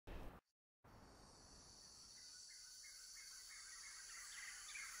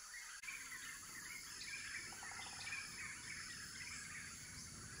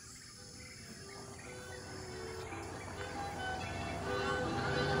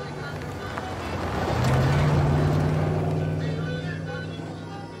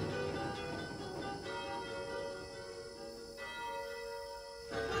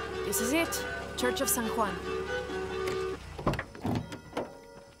This is it. Church of San Juan.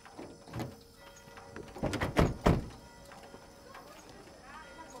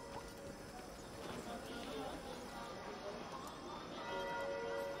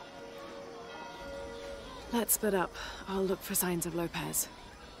 Let's split up. I'll look for signs of Lopez.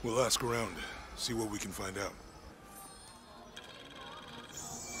 We'll ask around, see what we can find out.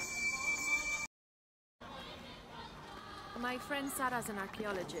 My friend Sarah's an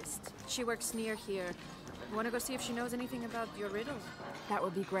archaeologist. She works near here. Wanna go see if she knows anything about your riddle? That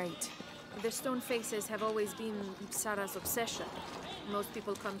would be great. The stone faces have always been Sarah's obsession. Most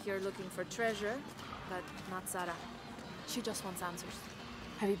people come here looking for treasure, but not Sarah. She just wants answers.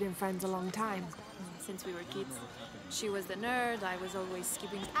 Have you been friends a long time? Since we were kids. She was the nerd, I was always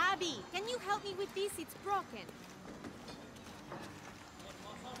skipping. Abby, can you help me with this? It's broken.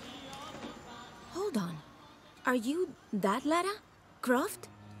 Hold on. Are you that Lara Croft?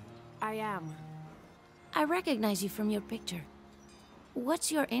 I am. I recognize you from your picture.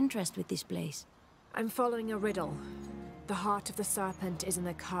 What's your interest with this place? I'm following a riddle. The heart of the serpent is in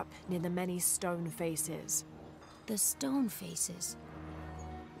the cup near the many stone faces. The stone faces.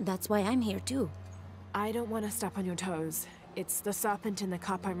 That's why I'm here too. I don't want to step on your toes. It's the serpent in the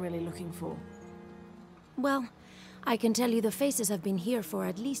cup I'm really looking for. Well, I can tell you the faces have been here for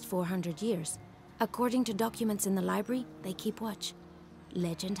at least 400 years. According to documents in the library, they keep watch.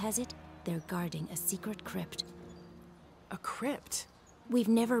 Legend has it, they're guarding a secret crypt. A crypt? We've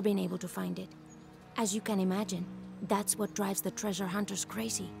never been able to find it. As you can imagine, that's what drives the treasure hunters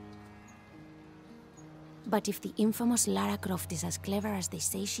crazy. But if the infamous Lara Croft is as clever as they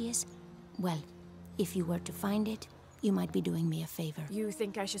say she is, well, if you were to find it, you might be doing me a favor. You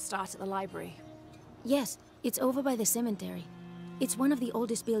think I should start at the library? Yes, it's over by the cemetery. It's one of the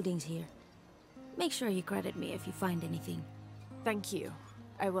oldest buildings here. Make sure you credit me if you find anything. Thank you.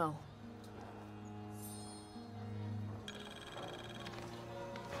 I will.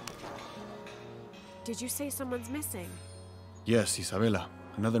 Did you say someone's missing? Yes, Isabela,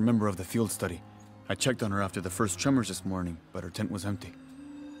 another member of the field study. I checked on her after the first tremors this morning, but her tent was empty.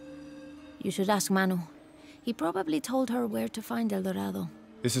 You should ask Manu. He probably told her where to find El Dorado.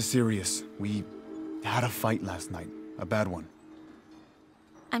 This is serious. We had a fight last night. A bad one.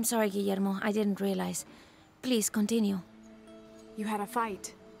 I'm sorry, Guillermo. I didn't realize. Please, continue. You had a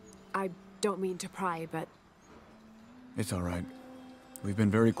fight. I don't mean to pry, but... It's all right. We've been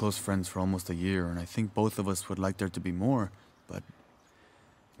very close friends for almost a year, and I think both of us would like there to be more, but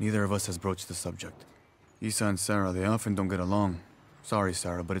neither of us has broached the subject. Isa and Sarah, they often don't get along. Sorry,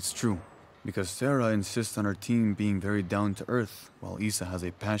 Sarah, but it's true. Because Sarah insists on her team being very down-to-earth, while Isa has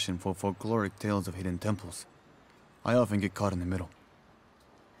a passion for folkloric tales of hidden temples. I often get caught in the middle.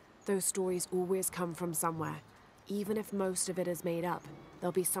 Those stories always come from somewhere. Even if most of it is made up,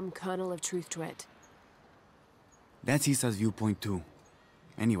 there'll be some kernel of truth to it. That's Isa's viewpoint too.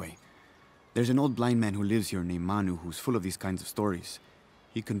 Anyway, there's an old blind man who lives here named Manu who's full of these kinds of stories.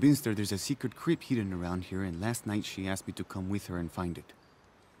 He convinced her there's a secret crypt hidden around here, and last night she asked me to come with her and find it.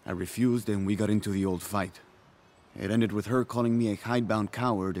 I refused, and we got into the old fight. It ended with her calling me a hidebound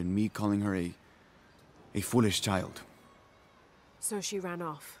coward and me calling her a foolish child. So she ran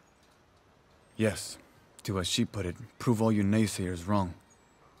off. Yes, to as she put it, prove all you naysayers wrong.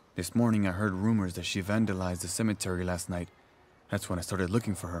 This morning I heard rumors that she vandalized the cemetery last night. That's when I started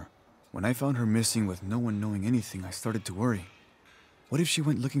looking for her. When I found her missing with no one knowing anything, I started to worry. What if she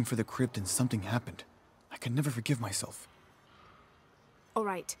went looking for the crypt and something happened? I can never forgive myself. All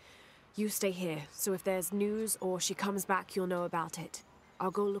right. You stay here, so if there's news or she comes back, you'll know about it.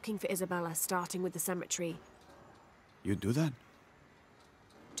 I'll go looking for Isabella, starting with the cemetery. You do that?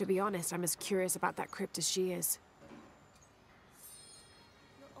 To be honest, I'm as curious about that crypt as she is.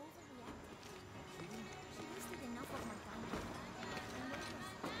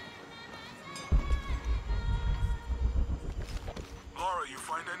 Lara, you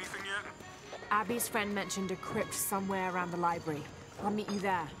find anything yet? Abby's friend mentioned a crypt somewhere around the library. I'll meet you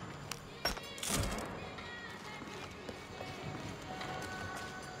there.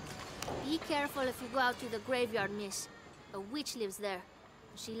 Be careful if you go out to the graveyard, miss. A witch lives there.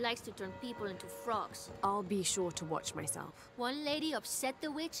 She likes to turn people into frogs. I'll be sure to watch myself. One lady upset the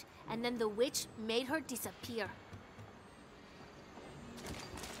witch, and then the witch made her disappear.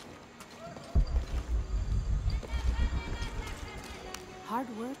 Hard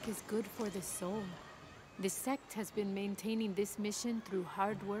work is good for the soul. The sect has been maintaining this mission through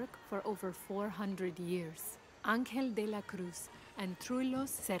hard work for over 400 years. Angel de la Cruz and Truilos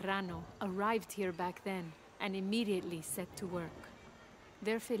Serrano arrived here back then and immediately set to work.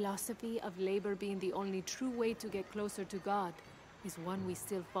 Their philosophy of labor being the only true way to get closer to God is one we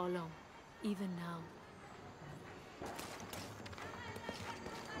still follow, even now.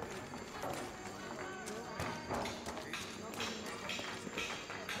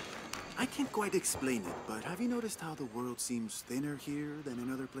 I can't quite explain it, but have you noticed how the world seems thinner here than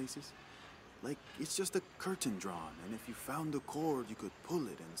in other places? Like, it's just a curtain drawn, and if you found the cord, you could pull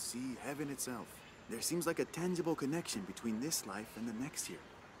it and see heaven itself. There seems like a tangible connection between this life and the next here.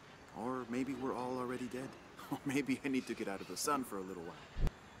 Or maybe we're all already dead. Or maybe I need to get out of the sun for a little while.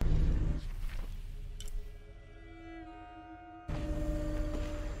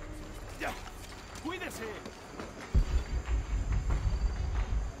 ¡Ya! ¡Cuídese!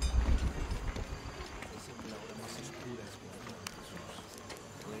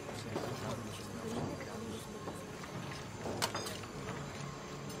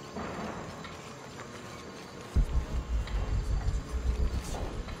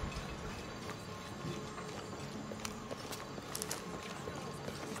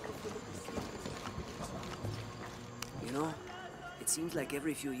 You know, it seems like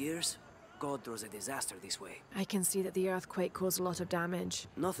every few years, God throws a disaster this way. I can see that the earthquake caused a lot of damage.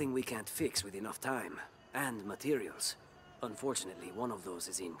 Nothing we can't fix with enough time. And materials. Unfortunately, one of those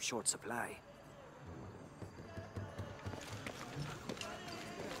is in short supply.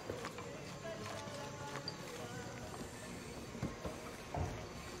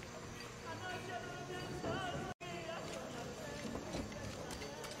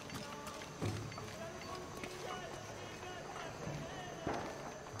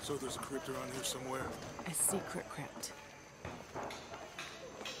 So there's a crypt around here somewhere? A secret crypt.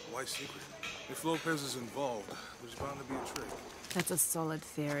 Why secret? If Lopez is involved, there's bound to be a trick. That's a solid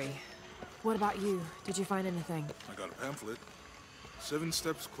theory. What about you? Did you find anything? I got a pamphlet. 7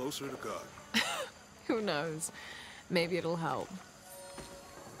 steps closer to God. Who knows? Maybe it'll help.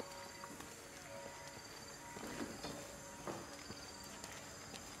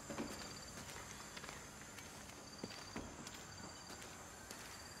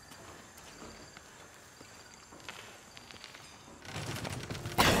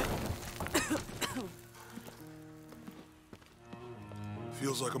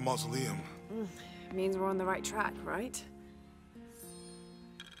 Feels like a mausoleum. Means we're on the right track, right?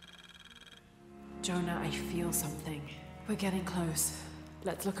 Jonah, I feel something. We're getting close.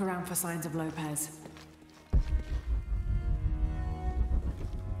 Let's look around for signs of Lopez.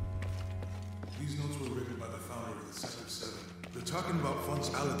 These notes were written by the founder of the Sector 7. They're talking about funds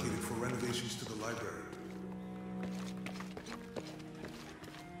allocated for renovations to the library.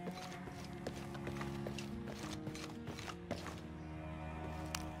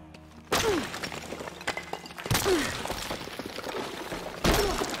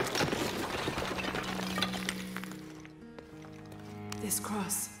 This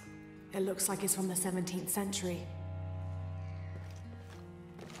cross, it looks like it's from the 17th century.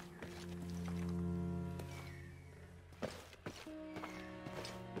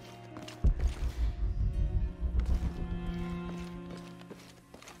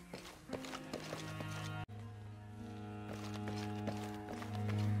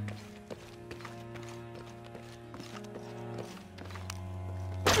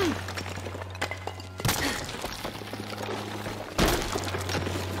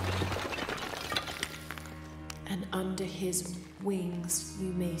 And under his wings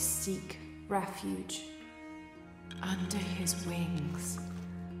you may seek refuge. Under his wings.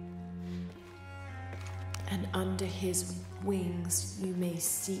 And under his wings you may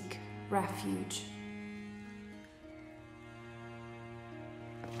seek refuge.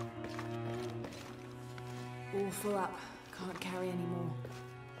 All full up. Can't carry any more.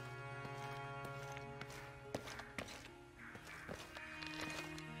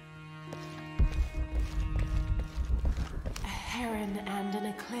 A heron and an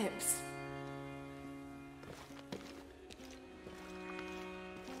eclipse.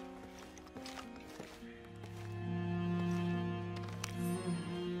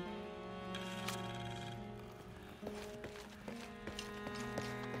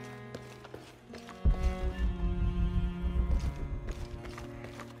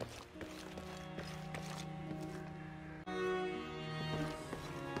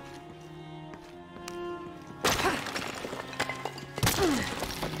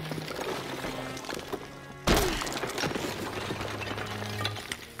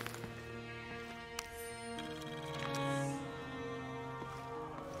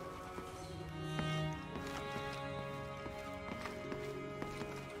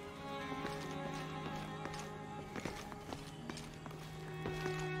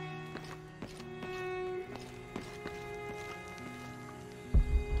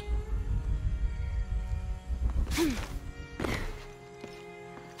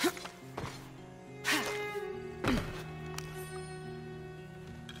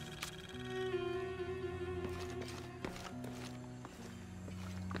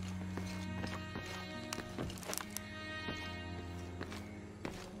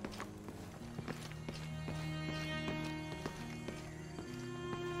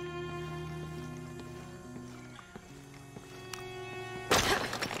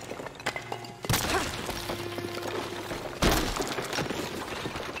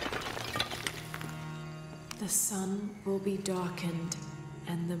 sun will be darkened,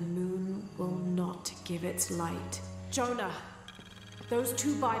 and the moon will not give its light. Jonah, those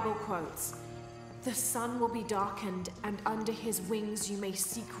 2 Bible quotes. The sun will be darkened, and under his wings you may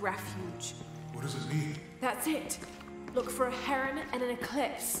seek refuge. What does it mean? That's it. Look for a heron and an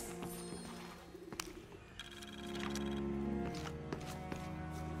eclipse.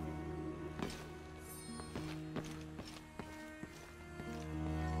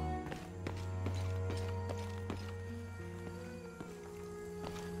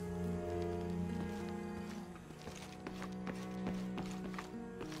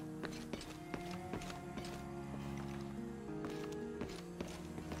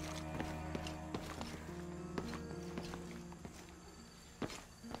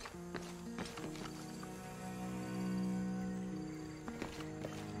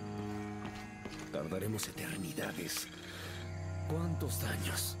 Tardaremos eternidades. ¿Cuántos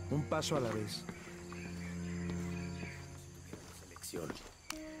años? Un paso a la vez. Selección.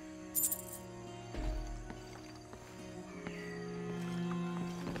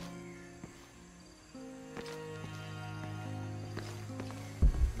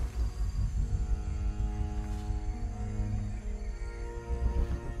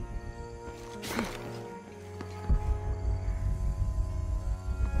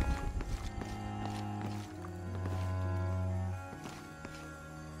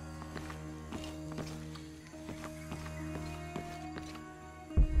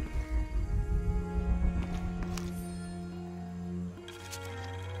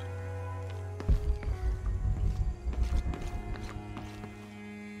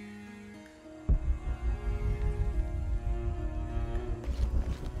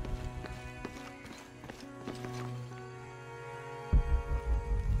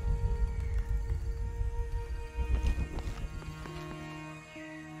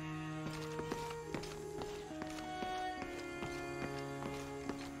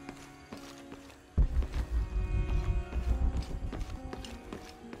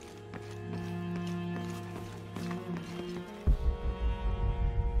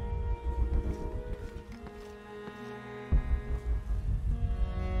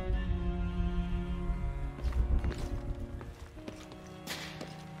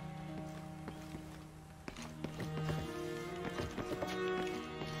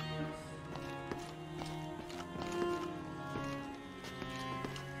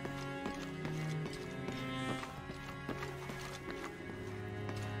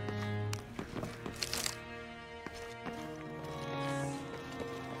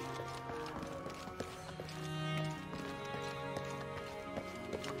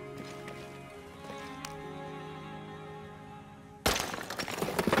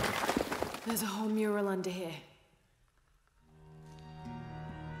 There's a whole mural under here.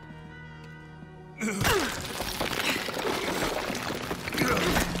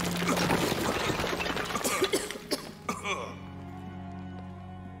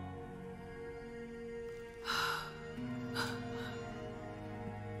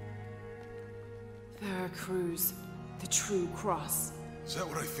 Veracruz, the true cross. Is that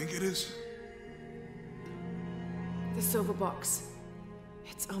what I think it is? The silver box.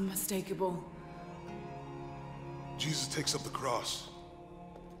 It's unmistakable. Jesus takes up the cross.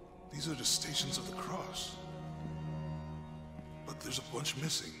 These are the stations of the cross. But there's a bunch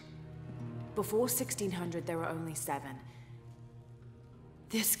missing. Before 1600, there were only 7.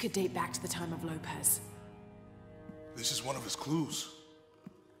 This could date back to the time of Lopez. This is one of his clues.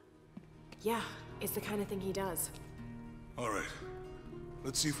 Yeah, it's the kind of thing he does. All right.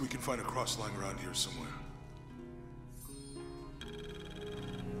 Let's see if we can find a cross lying around here somewhere.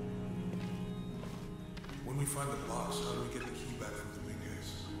 When we find the box, how do we get the key back from the big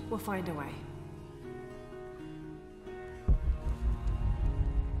guys? We'll find a way.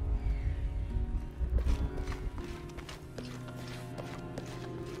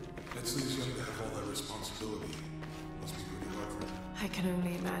 Leslie's young to have all that responsibility. Must be pretty hard for her. I can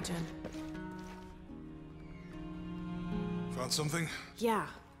only imagine. Found something? Yeah.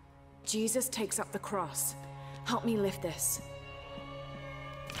 Jesus takes up the cross. Help me lift this.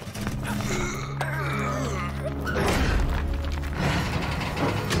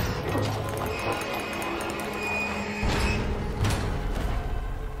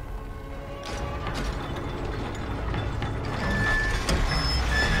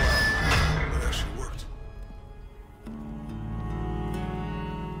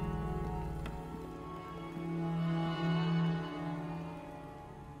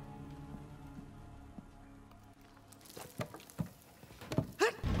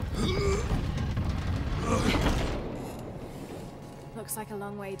 Looks like a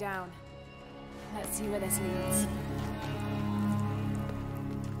long way down. Let's see where this leads.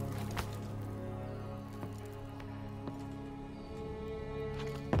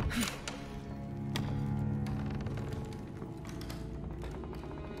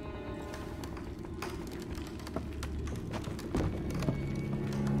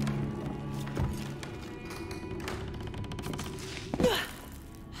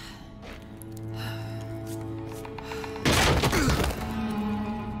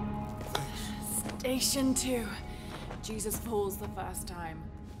 Station 2. Jesus falls the first time.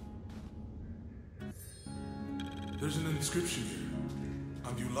 There's an inscription here.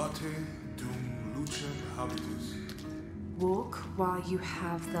 Ambulate dum lucem habitus. Walk while you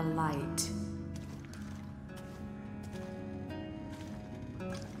have the light.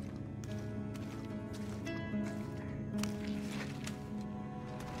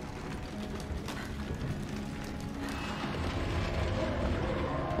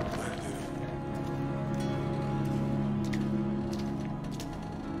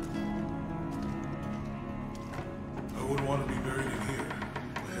 I wouldn't want to be buried in here.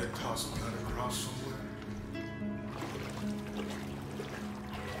 My head tossed behind a cross somewhere.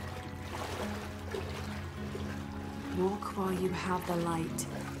 Walk while you have the light,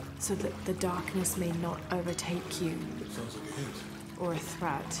 so that the darkness may not overtake you. Sounds like a hint. Or a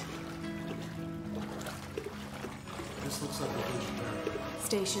threat. This looks like a Virgin Mary.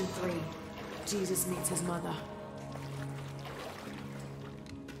 Station 3. Jesus meets his mother.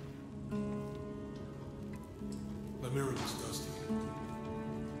 My mirror looks dusty.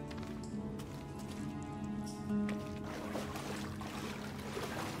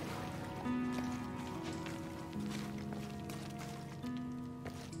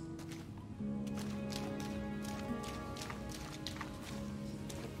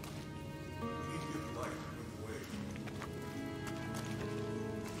 Immediate light went away.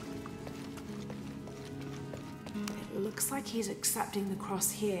 It looks like he's accepting the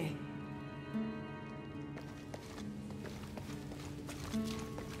cross here.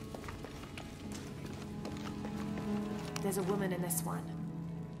 There's a woman in this one.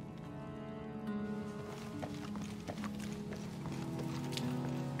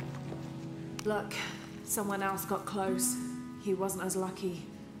 Look, someone else got close. He wasn't as lucky.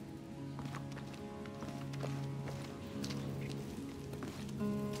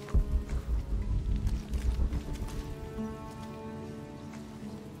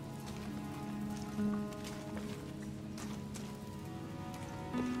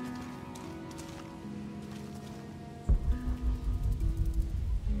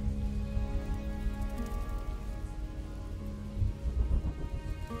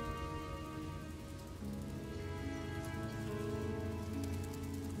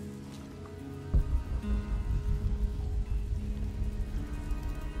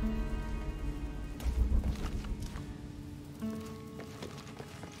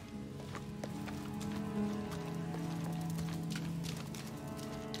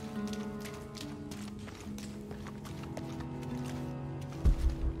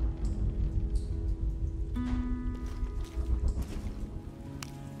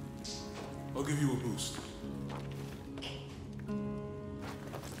 I'll give you a boost. Hey,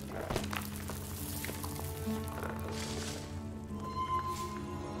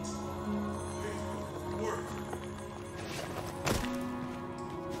 work.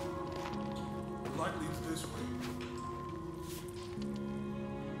 The light leads this way.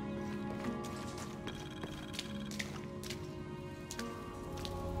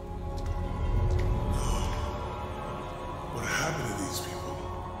 What happened to these people?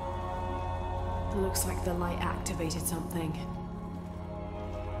 Looks like the light activated something.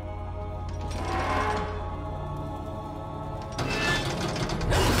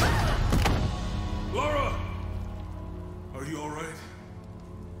 Lara! Are you alright?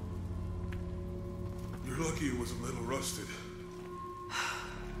 You're lucky it was a little rusted.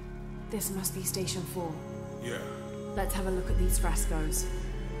 This must be Station 4. Yeah. Let's have a look at these frescoes.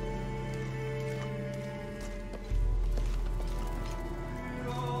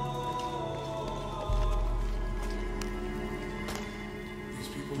 These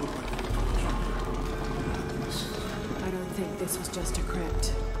people look like they're I don't think this was just a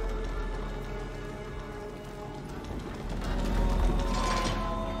crypt.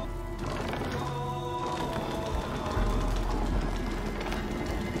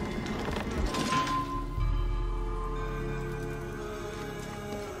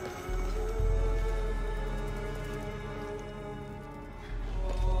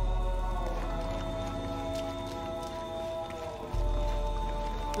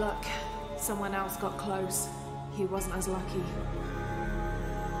 Look, someone else got close. He wasn't as lucky.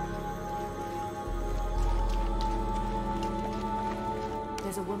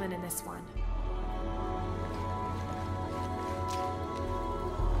 there's a woman in this one.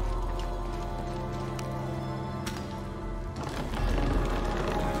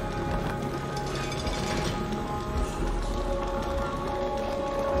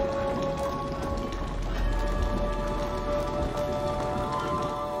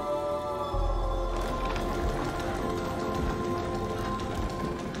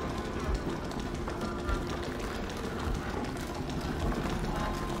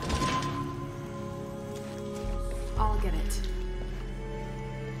 I'll get it.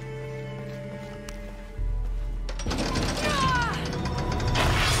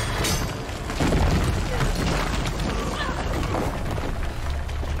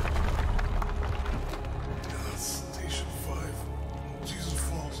 Station 5. Jesus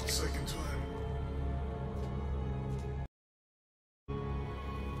falls the second time.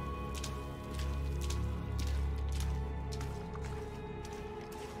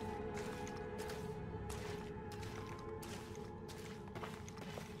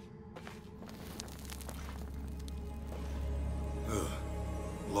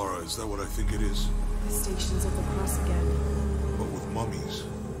 Lara, is that what I think it is? The Stations of the Cross again. But with mummies.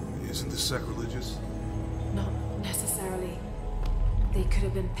 Isn't this sacrilegious? Not necessarily. They could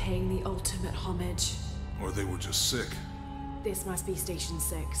have been paying the ultimate homage. Or they were just sick? This must be Station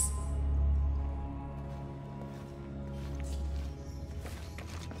 6.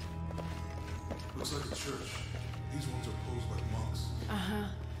 Looks like a church. These ones are posed like monks. Uh-huh.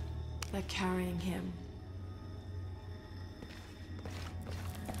 They're carrying him.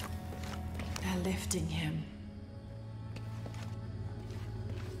 They're lifting him.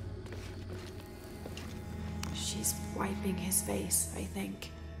 She's wiping his face, I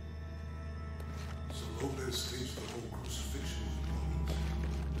think. So Lopez staged the whole crucifixion with mummies.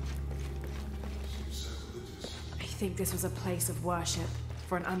 Seems sacrilegious. I think this was a place of worship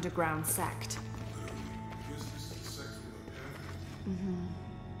for an underground sect. Literally. I guess this is the sect from the Mayan.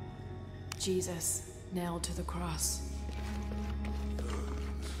 Jesus, nailed to the cross.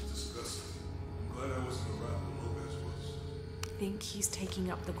 This is disgusting. I'm glad I wasn't around when Lopez was. I think he's taking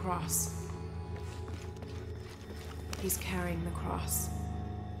up the cross. He's carrying the cross.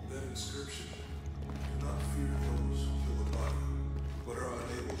 That inscription. Do not fear those who kill the body, but are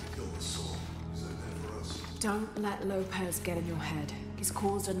unable to kill the soul. Is that meant for us? Don't let Lopez get in your head. He's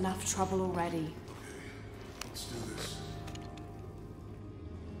caused enough trouble already. Okay, let's do this.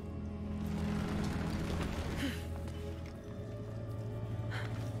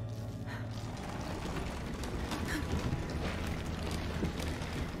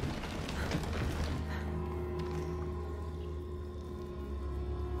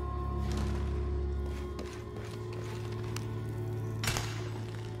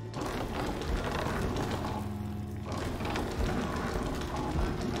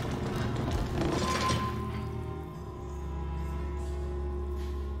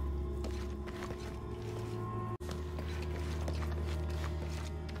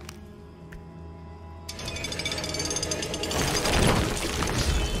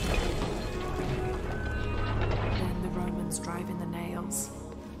 Driving the nails.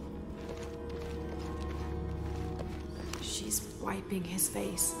 She's wiping his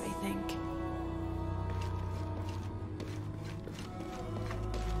face, I think.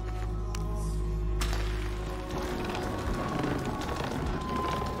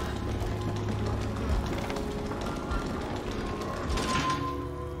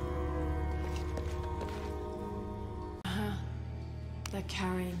 They're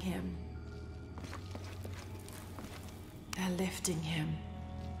carrying him. They're lifting him.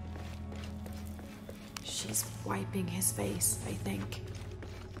 She's wiping his face, I think.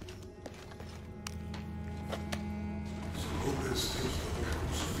 So Lopez staged the whole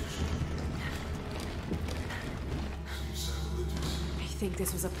crucifixion. Seems sacrilegious. I think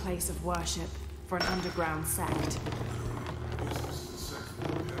this was a place of worship for an underground sect. Literally. I guess this is the sect from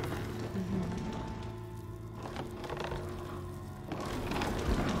the Mayan.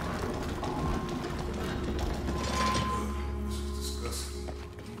 This is disgusting.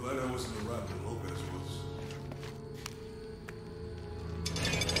 I'm glad I wasn't around when Lopez was.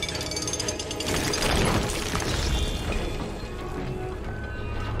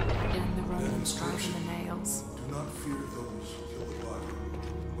 And the Romans driving the nails. Do not fear those who kill the body,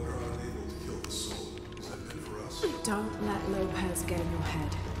 but are unable to kill the soul. Is that meant for us? Don't let Lopez get in your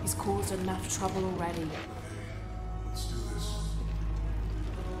head. He's caused enough trouble already. Okay, let's do this.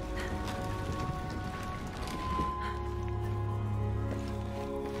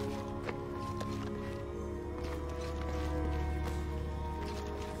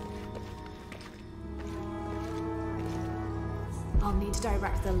 I'll need need to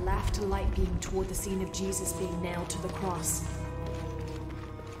direct the left light beam toward the scene of Jesus being nailed to the cross.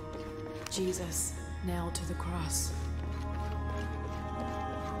 Jesus nailed to the cross.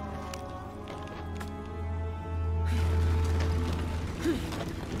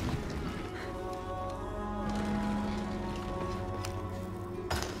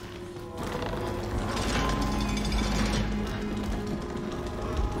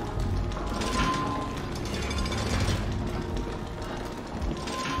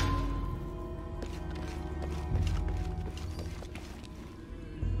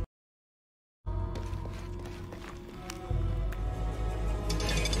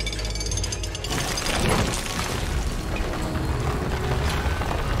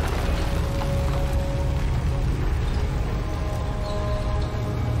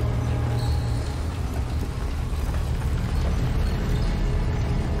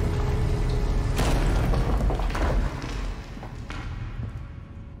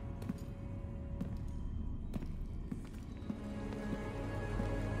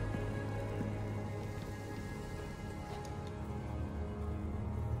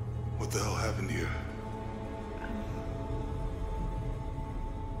 What the hell happened here?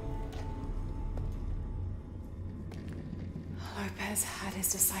 Lopez had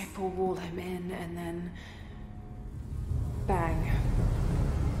his disciple wall him in, and then... bang.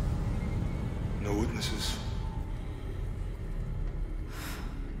 No witnesses?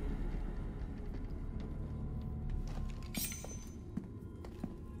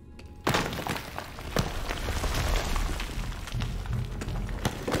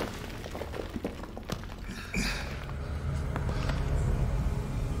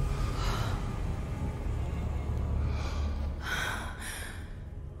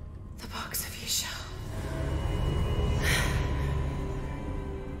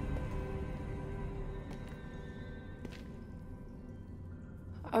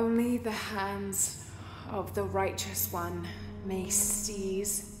 Only the hands of the righteous one may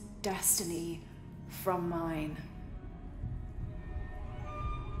seize destiny from mine.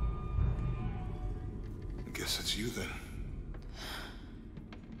 I guess it's you then.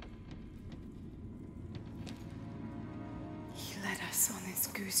 He led us on this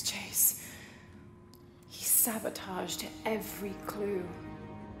goose chase. He sabotaged every clue.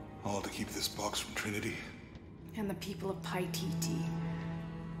 All to keep this box from Trinity? And the people of Paititi.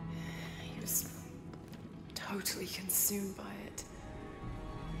 He was totally consumed by it.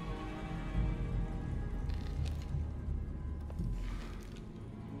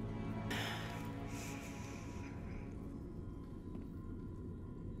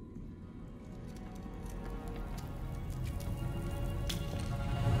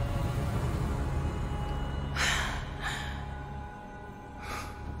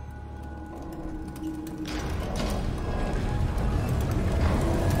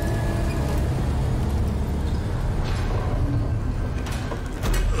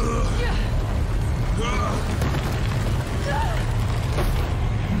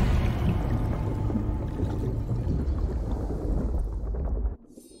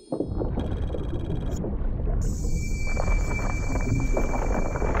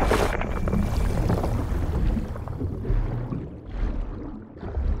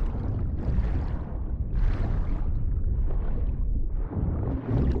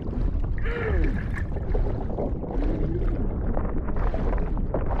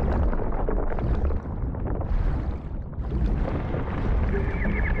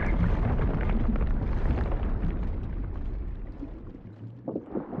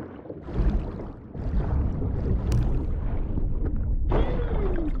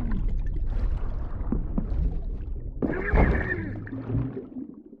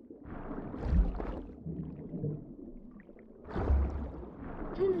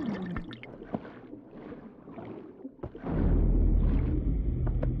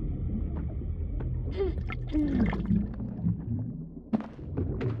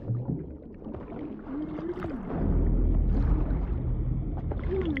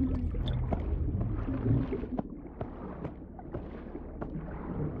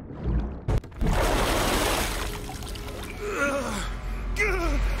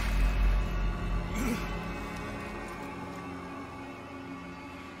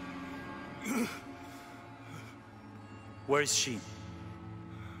 Where is she?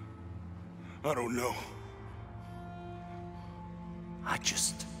 I don't know. I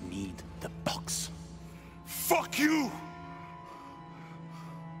just need the box. Fuck you!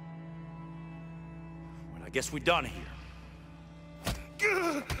 Well, I guess we're done here.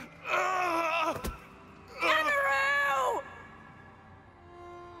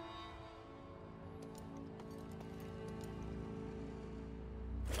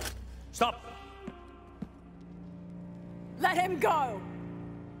 Stop! Let him go!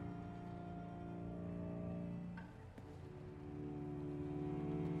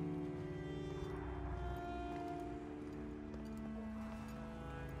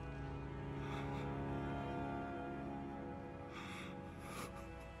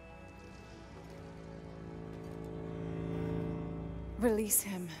 Release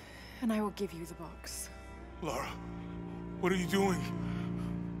him, and I will give you the box. Lara, what are you doing?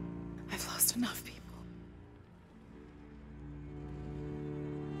 I've lost enough people.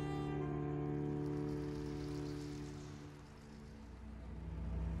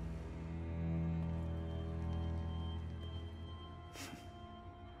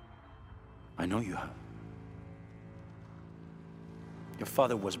 I know you have. Your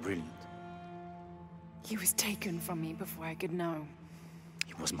father was brilliant. He was taken from me before I could know.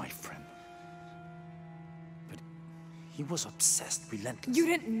 He was my friend. But he was obsessed, relentless. You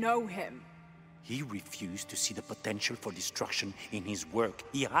didn't know him. He refused to see the potential for destruction in his work.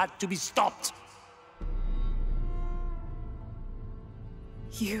 He had to be stopped.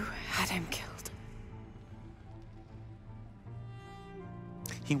 You had him killed.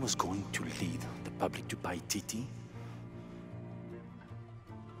 He was going to lead the public to Paititi.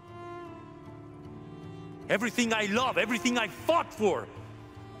 Everything I love, everything I fought for.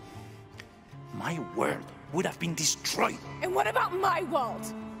 My world would have been destroyed. And what about my world?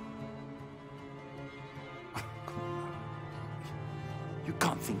 You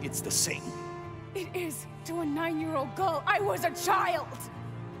can't think it's the same. It is to a 9-year-old girl. I was a child.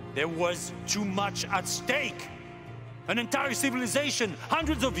 There was too much at stake. An entire civilization,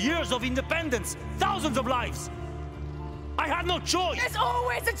 hundreds of years of independence, thousands of lives. I had no choice. There's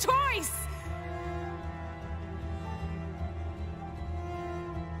always a choice.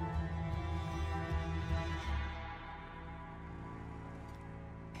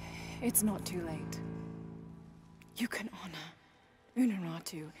 It's not too late. You can honor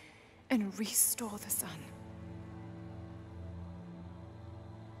Unuratu and restore the sun.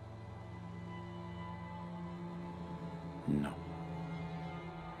 No.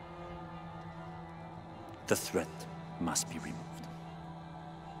 The threat must be removed.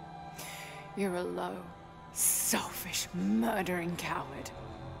 You're a low, selfish, murdering coward.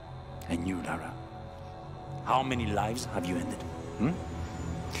 And you, Lara? How many lives have you ended?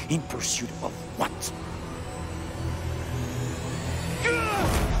 In pursuit of what?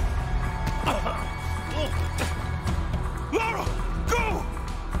 Lara, go!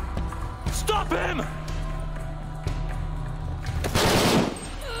 Stop him!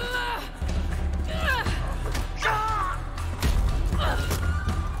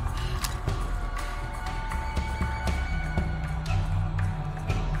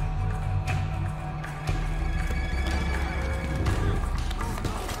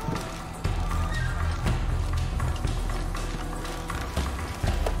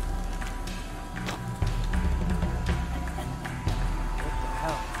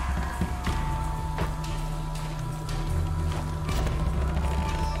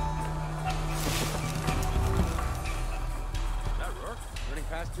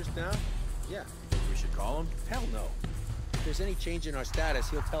 Just now? Yeah. Think we should call him? Hell no. If there's any change in our status,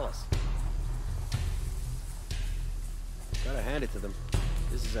 he'll tell us. Gotta hand it to them.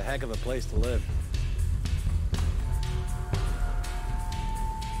 This is a heck of a place to live.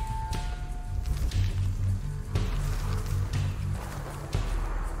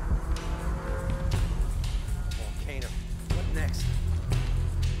 Volcano. What next?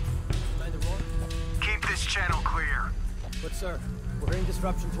 Find the roar? Keep this channel clear. But sir, we're hearing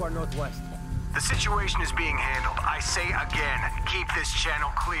disruption to our northwest. The situation is being handled. I say again, keep this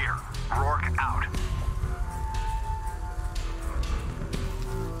channel clear. Rourke out.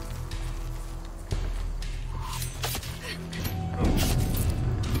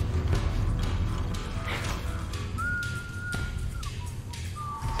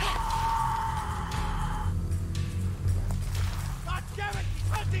 God damn it!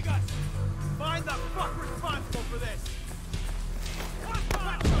 He's hunting us! Find the fuck responsible for this!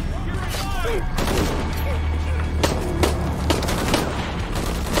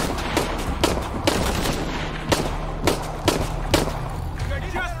 You're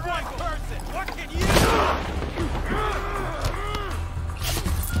just one person! What can you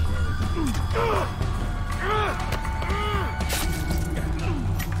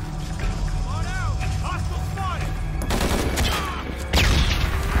Come on out! Hostile spotted!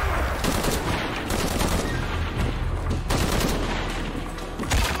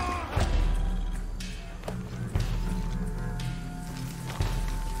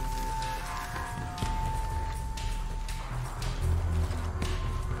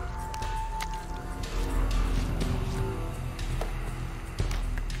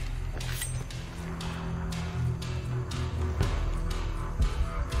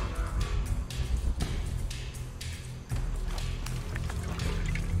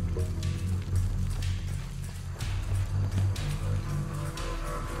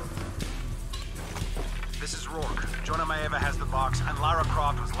 Rourke. Jonah has the box, and Lara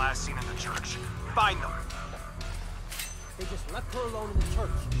Croft was last seen in the church. Find them! They just left her alone in the church.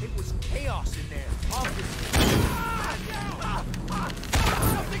 It was chaos in there. Obviously.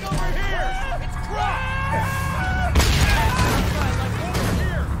 Something over here! It's Croft! Like over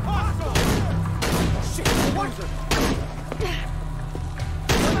here! Hostile! Shit, what's it?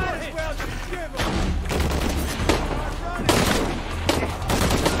 Might as well just give them!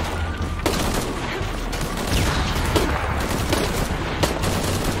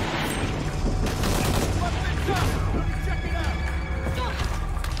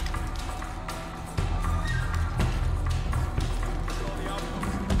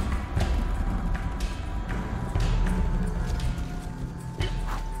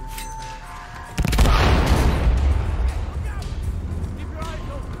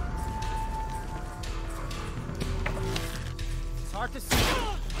 Hard to see.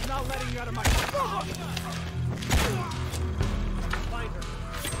 I'm not letting you out of my... Find her.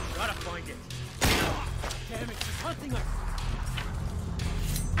 Gotta find it. Damn it, she's hunting us.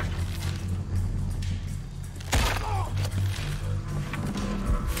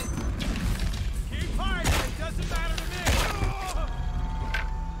 Keep hiding. It doesn't matter to me.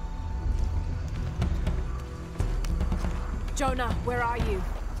 Jonah, where are you?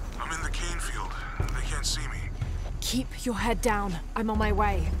 I'm in the cane field. They can't see me. Keep your head down. I'm on my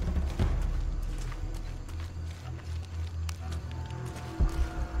way.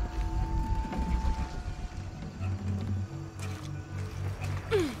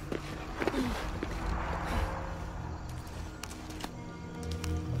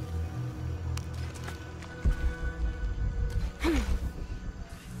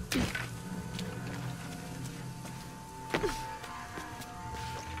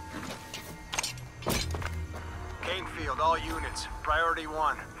 All units, priority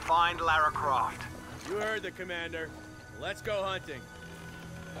 1, find Lara Croft. You heard the commander. Let's go hunting.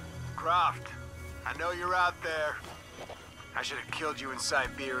 Croft, I know you're out there. I should have killed you in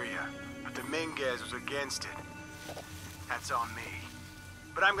Siberia, but the Minguez was against it. That's on me.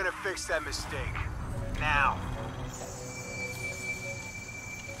 But I'm gonna fix that mistake. Now.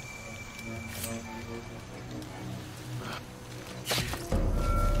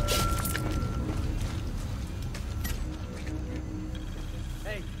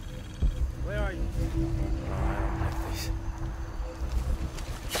 Hey, where are you?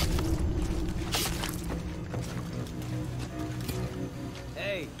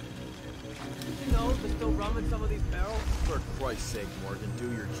 Hey, did you know they're still rum in some of these barrels? For Christ's sake, Morgan,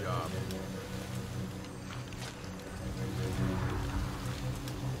 do your job.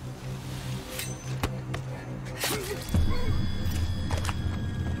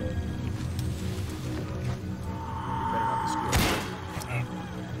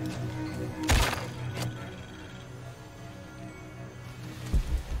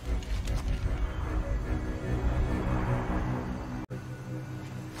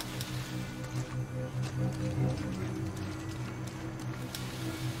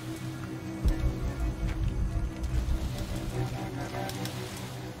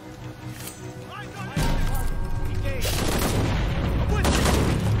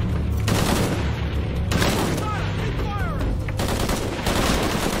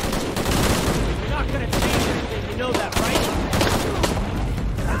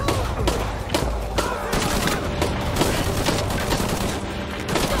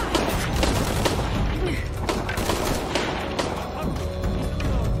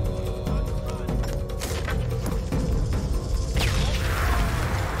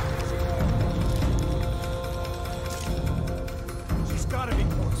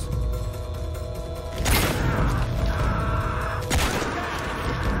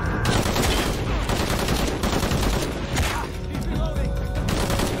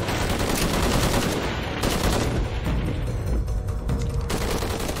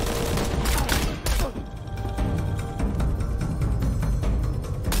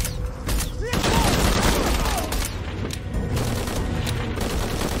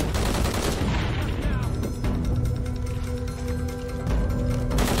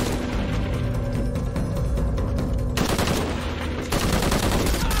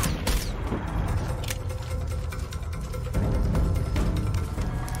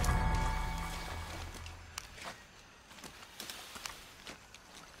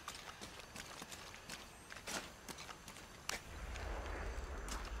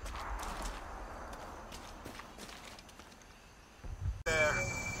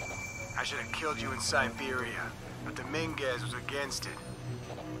 I should have killed you in Siberia, but the Minguez was against it.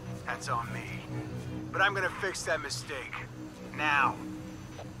 That's on me. But I'm gonna fix that mistake. Now.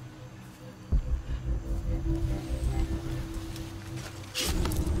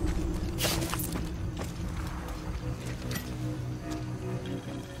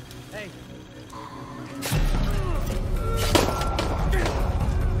 Hey,